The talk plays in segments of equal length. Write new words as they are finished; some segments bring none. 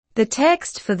The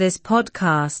text for this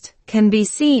podcast can be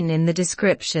seen in the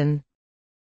description.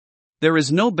 There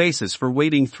is no basis for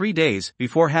waiting 3 days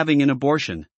before having an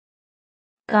abortion.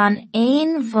 Gan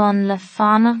ein von le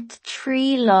fannacht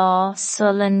trí lá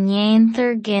sulla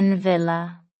ndéantar gin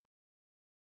villa.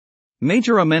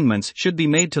 Major amendments should be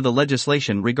made to the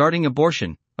legislation regarding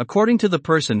abortion, according to the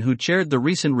person who chaired the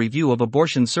recent review of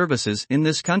abortion services in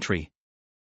this country.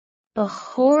 Ba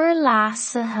chóir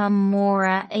leasatha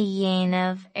móra a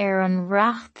dhéanamh an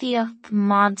reachtaíocht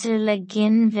maidir le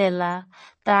gin villa,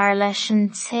 dar leis an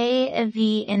té a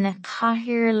bhí ina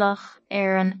cathaoirleach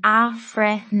an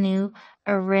athbhreithnú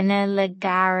a rinne le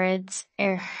garad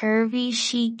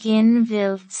thuirbhí gin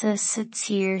bhillte sa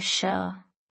tír seo.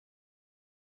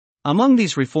 Among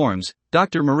these reforms,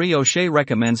 Dr. Marie O'Shea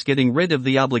recommends getting rid of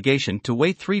the obligation to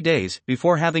wait 3 days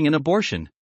before having an abortion.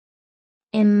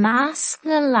 I measc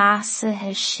na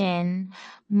leasatha sin,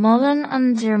 mullen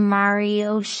under Marie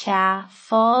O'Shea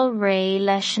fáil ré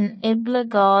leis an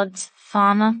iblagad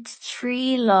fannacht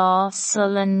trí lá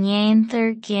sulla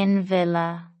ndéantar gin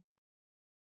villa.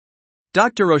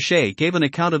 Dr. O'Shea gave an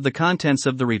account of the contents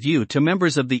of the review to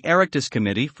members of the Oireachtas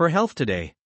Committee for Health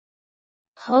today.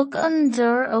 Thug an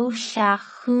Dr. O'Shea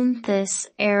chúntas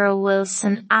a bhfuil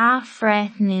san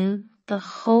athbhreithnú de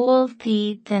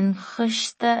chomhaltaí den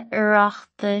choiste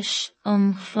oireachtais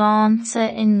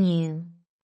shláinte inniu.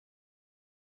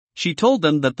 She told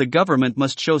them that the government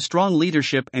must show strong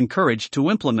leadership and courage to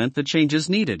implement the changes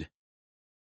needed.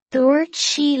 Dúirt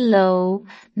sí leo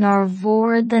nár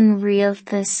mhór den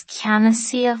rialtas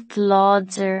ceannasaíocht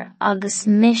láidir agus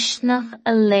misneach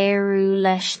a léiriú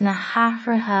leis na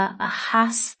hathruithe a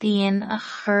theastaíonn a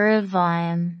chur i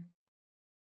bhfeidhm.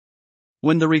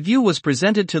 When the review was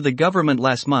presented to the government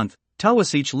last month,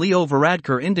 Taoiseach Leo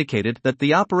Varadkar indicated that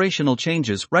the operational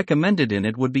changes recommended in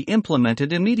it would be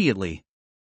implemented immediately.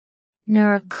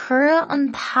 Nuair a chur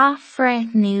an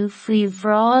tathbhreithnú faoi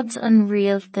bhrád an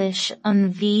rialtais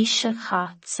an bhí se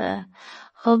chaite,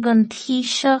 thug an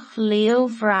Taoiseach Leo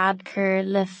Varadkar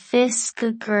le fios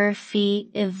go gcuirfí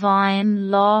I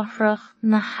bhfeidhm láithreach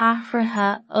na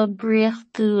hathruithe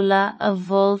oibríochtúla a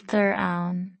bhfoltar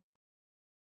ann.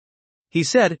 He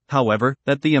said, however,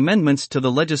 that the amendments to the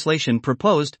legislation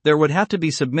proposed there would have to be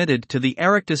submitted to the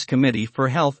Oireachtas Committee for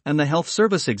Health and the Health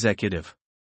Service Executive.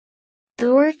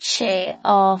 Dúirt sé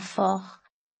áfach,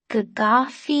 go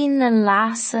gcaithfí na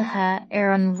leasatha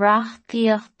an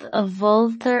reachtaíocht a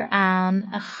bhfoltar ann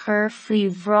a chur faoi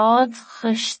bhrád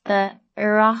choiste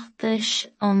oireachtais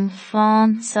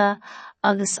shláinte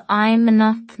agus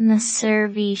aidhmeannacht na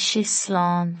seirbhísí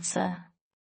sláinte.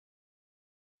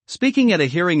 Speaking at a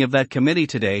hearing of that committee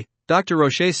today, Dr.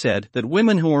 O'Shea said that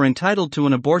women who are entitled to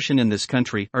an abortion in this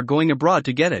country are going abroad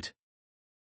to get it.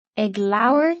 Ag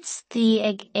labhairt tí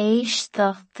ag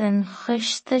éisteacht den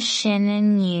choiste sin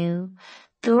inniu,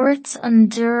 dúirt an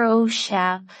Dr.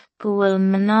 O'Shea go bhfuil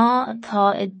mná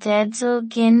atá I d'fheiceáil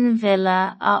gin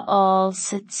villa a fháil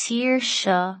sa tír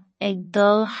seo ag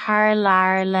dul thar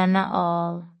lear lena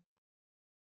fháil.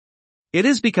 It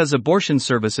is because abortion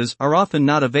services are often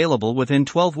not available within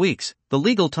 12 weeks, the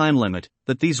legal time limit,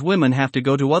 that these women have to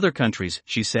go to other countries,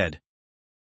 she said.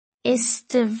 Is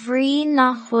de bhrí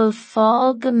nach bhfuil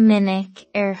fáil go minic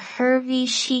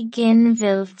thuirbhísí gin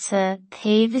bhillte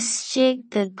taobhaisteach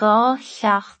de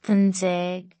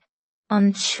 2018,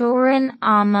 an teorann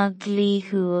ama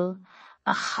glíthúil,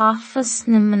 a chafas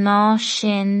na mná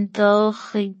sin dul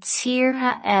chuig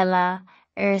tíortha eile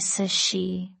sa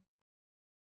sí.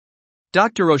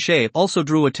 Dr. O'Shea also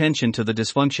drew attention to the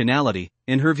dysfunctionality,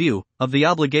 in her view, of the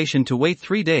obligation to wait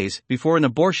 3 days before an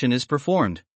abortion is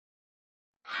performed.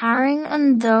 Tharraing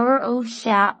an Dr.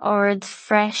 O'Shea ord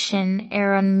freisin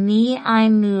an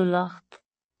mí-aidhmiúlacht,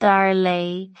 dar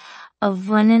lei, a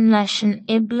bhaineann leis an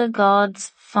iblagad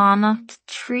fannacht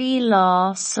trí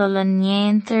lá sulla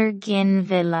ndéantar gin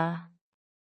villa.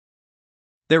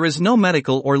 There is no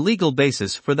medical or legal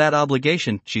basis for that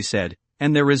obligation, she said,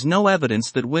 and there is no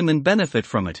evidence that women benefit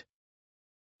from it.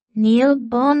 Níl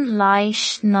bun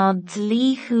leish ná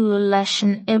dlíthú leis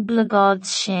an iblagad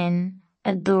sin,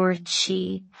 a dúirt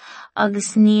sí,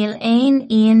 agus níl aon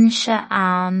aonse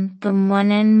ann go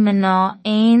muineann mná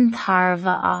aon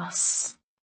tarbha as.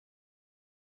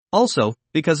 Also,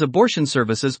 because abortion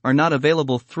services are not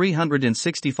available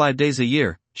 365 days a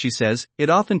year, she says, it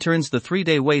often turns the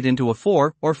 3-day wait into a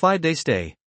 4 or 5-day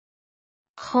stay.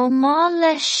 Chomh maith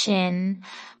leis sin,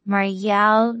 mar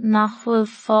gheall nach bhfuil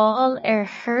fáil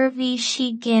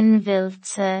thuirbhísí gin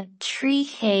bhillte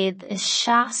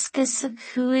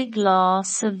 365 lá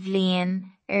sa bhliain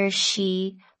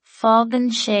sí fágann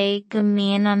sé go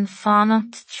mbíonn an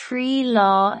fanacht 3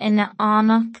 lá ina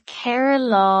annacht 4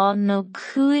 lá nó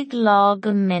 5 lá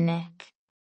go minic.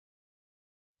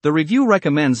 The review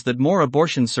recommends that more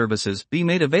abortion services be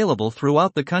made available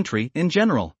throughout the country in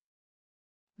general.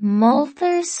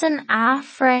 Moltar san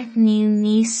athbhreithniú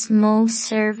níos mó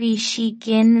seirbhísí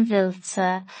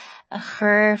ginmhillte a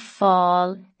chur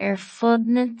fáil fud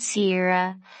na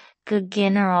tíre go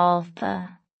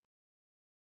ginearálta.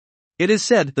 It is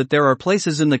said that there are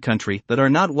places in the country that are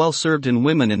not well served, and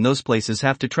women in those places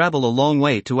have to travel a long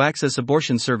way to access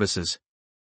abortion services.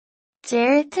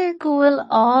 Deirtear go bhfuil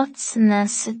áiteanna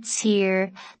sa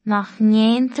tír nach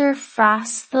ndéantar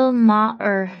freastal maith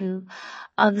orthu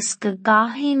agus go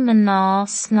gcaithfí mná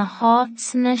sna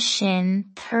háiteanna sin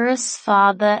turas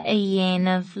fada a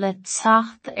dhéanamh le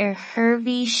teacht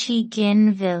sheirbhísí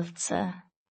ginmhillte.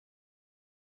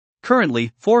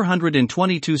 Currently,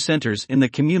 422 centers in the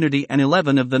community and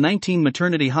 11 of the 19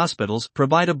 maternity hospitals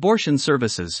provide abortion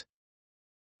services.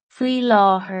 Faoi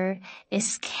láthair,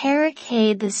 is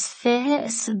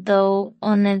 422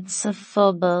 ionad sa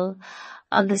phobal,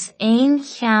 agus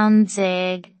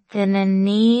 110 de na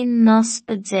 9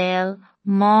 nospidéal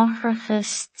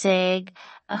máthreachais 10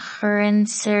 a chuireann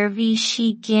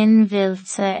seirbhísí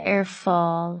ginmhillte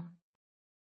fáil.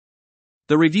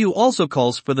 The review also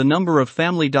calls for the number of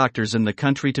family doctors in the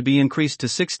country to be increased to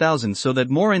 6,000 so that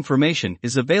more information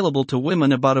is available to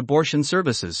women about abortion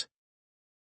services.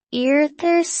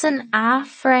 Iarthar san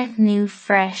athbhreithniú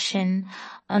freisin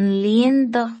an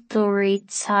líon dochtúirí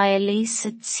teaghlaigh sa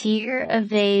tír a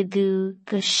bhéadú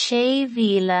go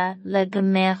 6,000 le go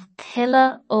mbeadh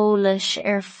tuilleadh eolais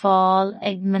fáil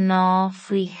ag mná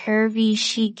faoi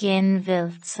sheirbhísí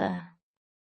ginmhillte.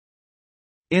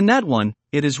 In that one,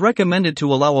 it is recommended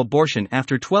to allow abortion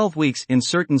after 12 weeks in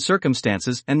certain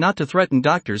circumstances and not to threaten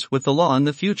doctors with the law in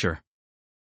the future.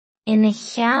 Ina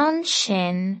cheann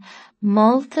sin,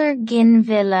 moltar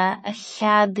ginmhile a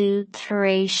cheadú tar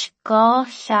éis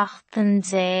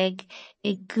 2,710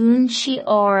 i gcúnsaí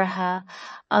áirithe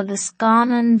agus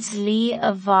gan an dlí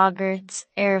a bhagairt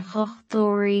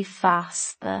dhuchtúirí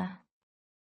feasta.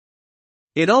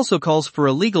 It also calls for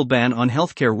a legal ban on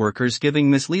healthcare workers giving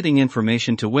misleading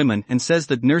information to women and says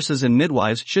that nurses and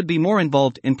midwives should be more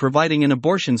involved in providing an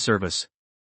abortion service.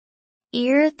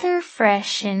 Iarthar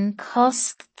freisin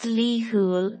cosc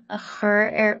dlíthiúil a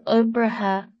chur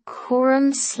oibrithe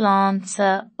cuaireann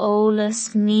sláinte eolas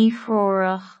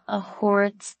mídhreoireach a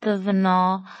thabhairt de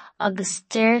bhná agus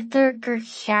deirtear gur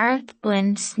cheart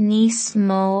buint níos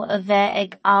mó a bheith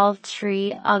ag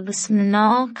altrií agus mná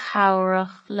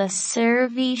cabhrach le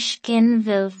seirbhís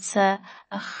ginmhillte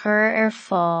a chur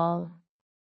fáil.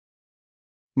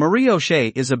 Marie O'Shea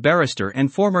is a barrister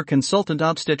and former consultant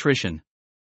obstetrician.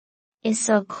 Is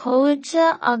a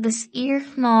cóide agus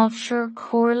iarchnáimseoir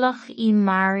comhairleach I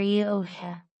Marie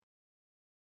O'Shea.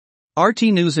 RT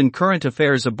News and Current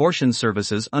Affairs abortion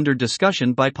services under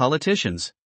discussion by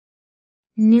politicians.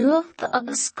 Nuacht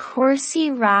agus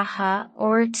cuasaí ratha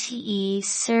RTE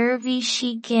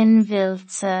seirbhísí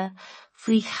ginmhillte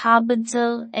faoi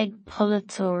chabadal ag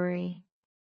polaiteoirí.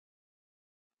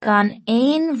 Gan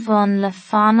aon bhun le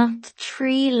fanacht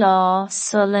 3 lá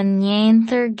sulla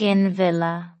ndéantar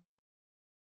ginmhile.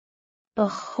 Ba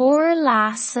chóir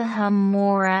leasathe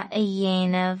móra a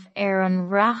dhéanamh an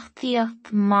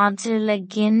reachtaíocht maidir le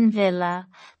ginmhile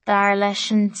dar leis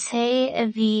an té a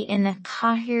bhí ina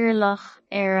cathaoirleach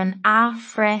an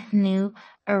athbhreithniú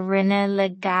a rinne le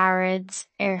gairid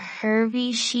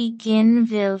sheirbhísí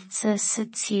ginmhillte sa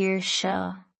tír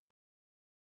seo.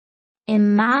 I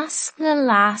measc na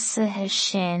leasathe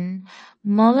sin,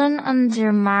 mullen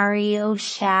under Marie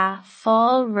O'Shea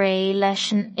fáil ré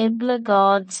leis an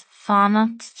ibleáid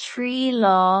fanacht 3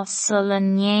 lá sulla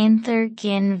ndéantar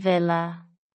ginmhile.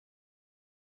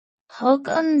 Thug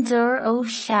an dúr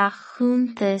O'Shea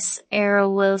chúntas a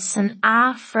bhfuil san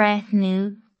athbhreithniú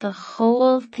de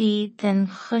chomhaltaí den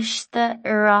choiste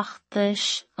oireachtais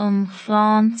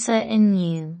shláinte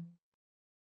inniu.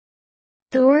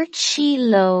 Dúirt sí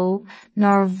leo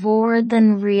nár mhór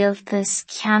den rialtas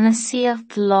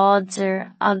ceannasaíocht láidir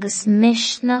agus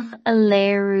misneach a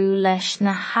léiriú leis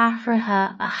na hathruithe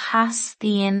a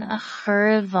theastaíonn a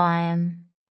chur bhaim.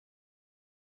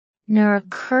 Nuair a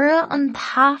chuir an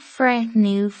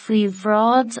taithbhreithniú faoi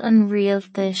bhrád an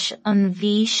rialtas an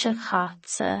bhí se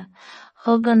chaite,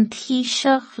 thug an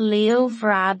Taoiseach Leo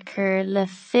Varadkar le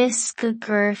fios go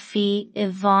gcuirfí I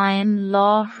bhfeidhm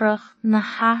láithreach na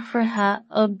hathruithe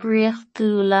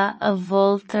oibríochtúla a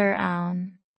bhfoltar ann.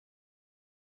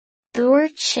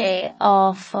 Dúirt sé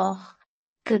áfach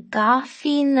go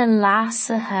gcaithfí na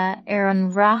leasaithe an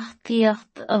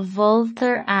reachtaíocht a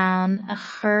bhfuiltear ann a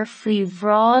chur faoi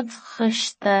bhrád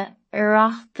choiste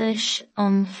oireachtais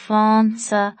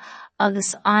iomlánsa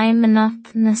agus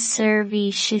aidhmeannacht na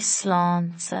seirbhísí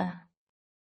slánsa.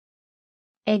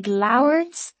 Ag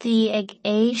labhairt di ag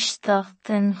éisteacht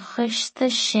den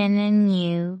choiste sin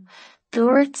inniu,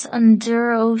 dúirt an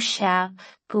dúr ó seo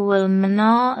go bhfuil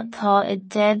mná atá i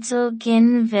dteideal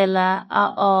gin-mhille a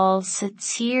fháil sa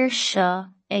tír seo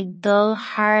ag dul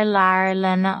thar lear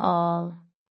lena fháil.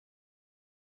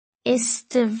 Is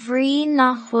de bhrí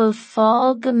nach bhfuil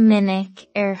fáil go minic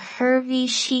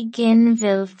seirbhísí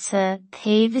gin-mhillte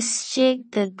taobhaisteach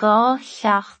de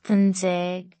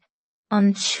 2018,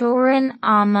 an teorainn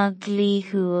ama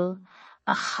dlíthiúil,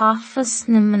 a chafas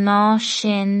na mná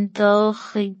sin dul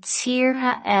chuig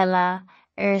tíortha eile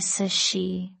sa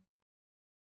sí.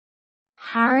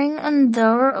 Tharraing an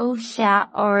dóir ó seo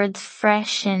ord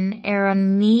freisin an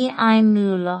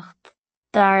mí-aidhmiúlacht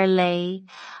dar lei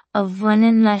a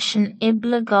bhaineann leis an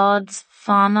iblagáid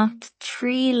fanacht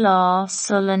 3 lá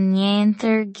sula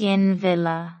ndéantar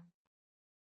gin-mhille.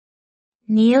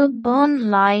 Níl bun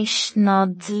leighis ná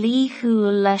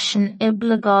dlíthiúil leis an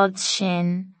iblagáid sin,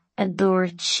 a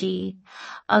dúirt sí,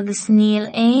 agus níl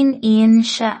aon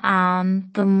aonse ann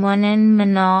go mbaineann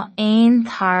mná aon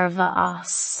tarbha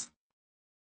as.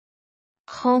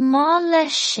 Chomh maith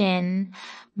leis sin,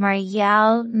 mar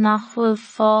gheall nach bhfuil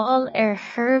fáil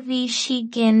seirbhísí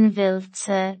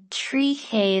gin-mhillte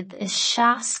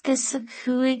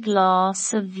 365 lá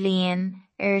sa bhliain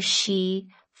sí,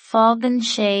 fágann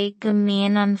sé go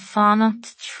mbíonn an fanacht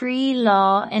 3 lá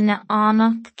ina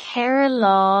annacht 4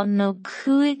 lá nó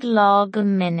 5 lá go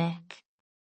minic.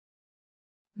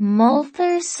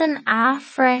 Moltar san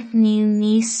athbhreithniú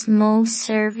níos mó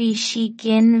seirbhísí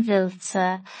gin-mhillte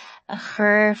a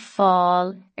chur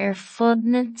fáil fud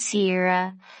na tíre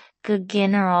go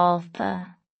ginearálta.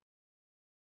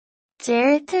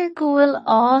 Deirtear go bhfuil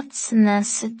áit sanna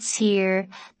sa tír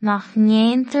nach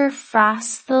ndéantar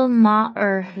freastal maith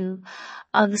orthu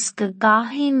agus go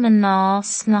gcaithfí mná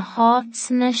sna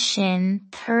háiteanna sin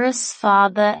turas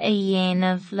fada a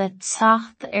dhéanamh le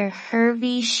teacht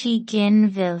seirbhísí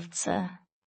gin-mhillte.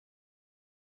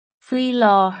 Faoi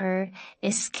láthair,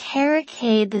 is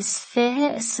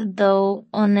 450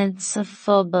 ionad sa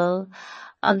phobal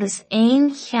agus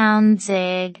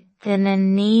 110 de na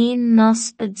ní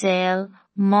nospidéal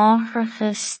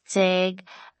máthreachais 10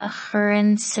 a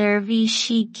chuireann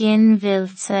seirbhísí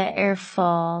gin-mhillte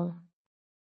fáil.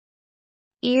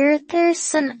 Iarratar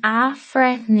san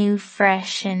athbhreithniú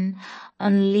freisin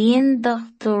an líon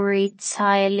dochtúirí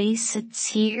teaghlaigh sa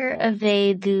tír a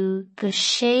bhéadú go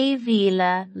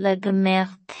 6,000 le go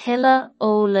mbeadh tuilleadh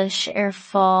eolais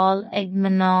fáil ag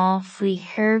mná faoi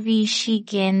seirbhísí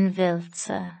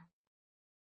gin-mhillte.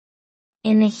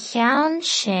 Ina cheann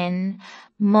sin,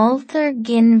 moltar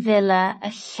gin-mhille a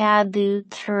cheadú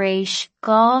tar éis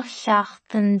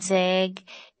 2018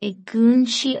 i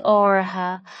gcúnsaí áirithe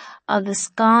agus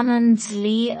gan an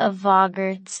dlí a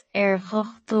bhagairt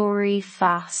dhuchtúirí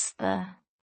feasta.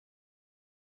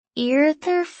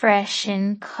 Iarratar freisin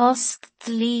cosc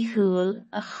dlíthiúil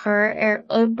a chur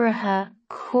oibrithe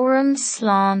cuaireann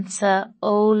slánta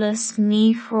eolas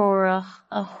mídhreoireach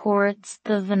a thabhairt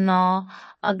do mhná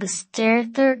agus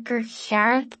deirtear gur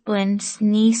cheart buint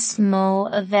níos mó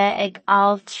a bheith ag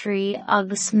altrií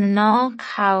agus mná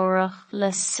cabhrach le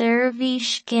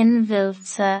seirbhís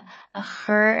gin-mhillte a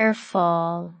chur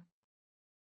fáil.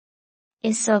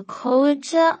 Is a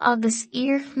cóide agus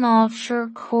iarchnáibseoir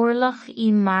comhairleach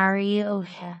í Maraí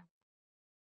Óthe.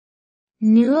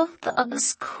 Nuacht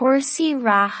agus cúrsaí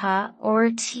ratha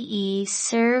RTE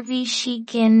seirbhísí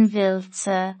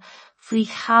gin-mhillte faoi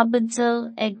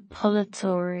chabadal ag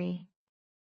polaiteoirí.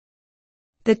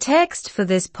 The text for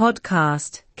this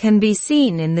podcast can be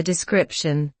seen in the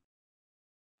description.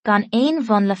 Gan éon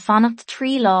bhun le fanacht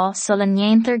 3 lá sula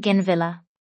ndéantar gin-mhille.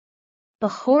 Ba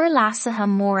chóir leasaithe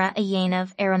móra a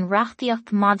dhéanamh an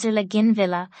reachtaíocht maidir le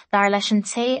gin-mhille dar leis an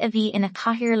té a bhí ina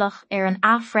cathaoirleach an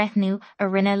athbhreithniú a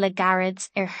rinne le gairid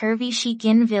seirbhísí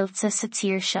gin-mhillte sa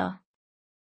tír seo.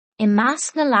 I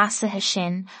measc na leasaithe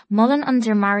sin, mullan an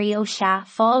Dúr Maraí Ó Seo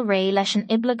fáil ré leis an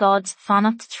iblagáid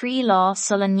fanacht 3 lá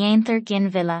sula ndéantar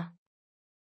gin-mhille.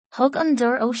 Thug an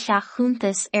Dúr Ó Seo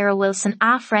chúntas a bhfuil san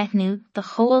athbhreithniú de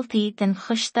chomhaltaí den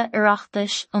choiste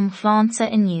oireachtais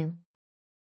iomlánsa inniu.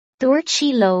 Dúirt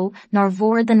sí leo nár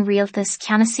mhór den rialtas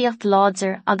ceannasaíocht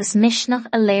láidir agus misneach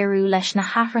a léiriú leis na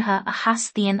hathruithe a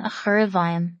theastaíonn a chur i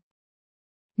bhfeidhm.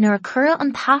 Nuair a cura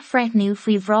an taifreithnú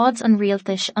faoi bhrád an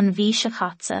rialtais an bhí se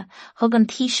chaite, thug an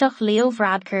taoiseach Leo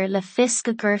Varadkar le fios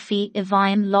go gcuirfí I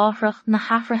bhfeidhm láithreach na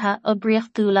hathruithe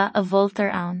oibríocht dúla a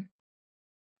bhfoltar ann.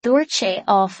 Dúirt sé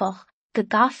áfach, go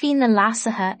gcaithfí na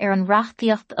leasaithe an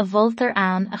reachtaíocht a bhfoltar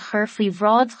ann a chur faoi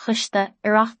bhrád choiste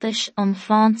oireachtais an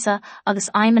phláinte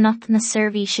agus aidhmeannacht na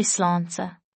seirbhíse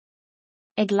sláinte.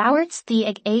 Ag labhairt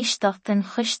ag éisteacht den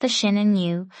choiste sin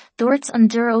inniu, dúirt an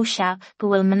dúr ó se go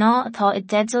bhfuil mná atá I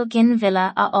deideal gin mhille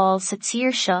a fháil sa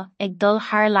tír seo ag dul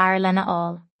thar lear lena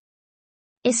fháil.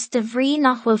 Is de bhrí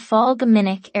nach bhfuil fáil go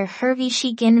minic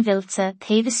thuirmhísí gin mhillte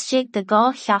taobhaisteach de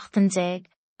 2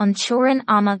 an teorann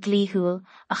ama glíthúil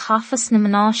a chafas na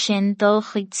mná sin dul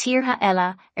chuig tíortha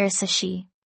eile sa sí.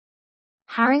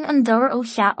 Thairng an dúr ó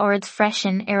se ord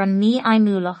freisin an mí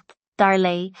aidhmiúlacht, dar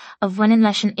lei, a bhaineann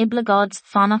leis an iblagad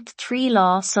fannacht 3 lá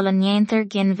sul a ndéantar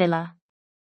gin mhille.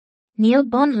 Níl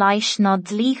bun leighis ná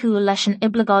dlíthúil leis an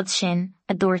iblagad sin,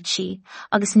 a dúirt sí,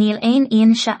 agus níl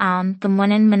aon se ann go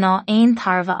mbaineann mná aon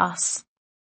tarbha as.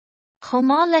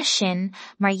 Chomá leis sin,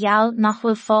 mar gheall nach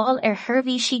bhfuil fáil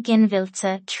thuirmhísí gin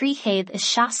mhillte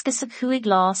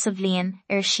 365 lá sa bhliain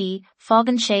sí,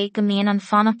 fágann sé go mbíonn an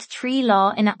fannacht 3 lá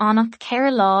ina annacht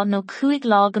 4 lá nó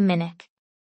 5 lá go minic.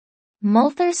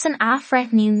 Moltar san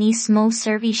athfreithnú níos mó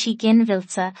seirbhísí gin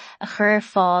mhillte a chur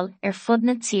fáil fud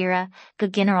na tíre go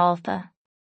ginearálta.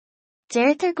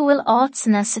 Deirtear go bhfuil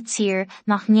áiteanna sa tír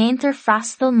nach ndéantar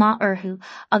freastal maith orthu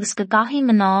agus go gcaithfí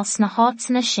mná sna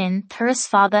háiteanna sin turas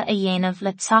fada a dhéanamh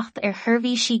le teacht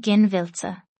thuirmhísí gin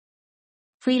mhillte.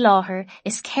 Faoi láthair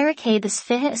is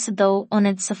 422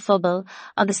 ionad sa phobal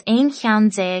agus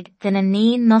 110 den na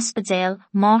 9 nospedéal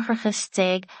máthreachas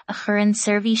 10 a churann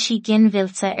seirbhísí gin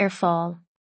mhillte fáil.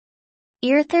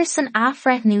 Iartar san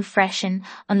athfreithnú freisin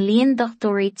an líon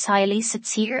dochtúirí teaghlaigh sa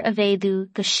tír a bhéadú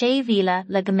go 6,000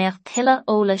 le go mbeadh tuilleadh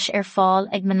eolais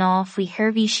fáil ag mná faoi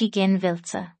thuirmhísí gin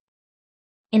mhillte.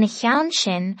 Ina cheann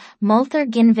sin, moltar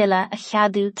gin mhille a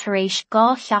cheadú tar éis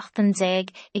 210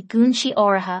 I gúnsí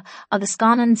áirithe agus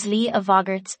gan an dlí a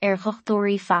bhagart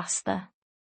ghuchtúirí feasta.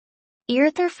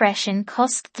 Iartar freisin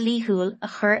cosc dlíthúil a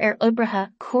chur oibrithe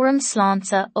cuairim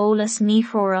sláinte eolas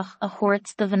míthreoireach a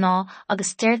thabhairt do mná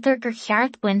agus deirtear gur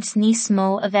cheart buint níos mó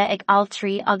a bheith ag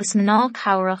altraí agus mná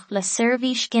cabhrach le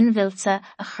seirbhís gin mhillte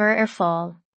a chur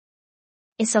fáil.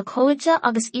 Is a cóide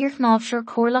agus iarchnáibseoir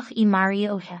comhairleach I Maraí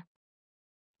Óthe.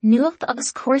 Nuacht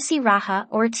agus cuasaí ratha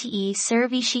RTE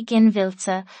seirbhísí gin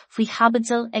mhillte faoi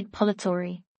chabadal ag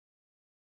polatóirí.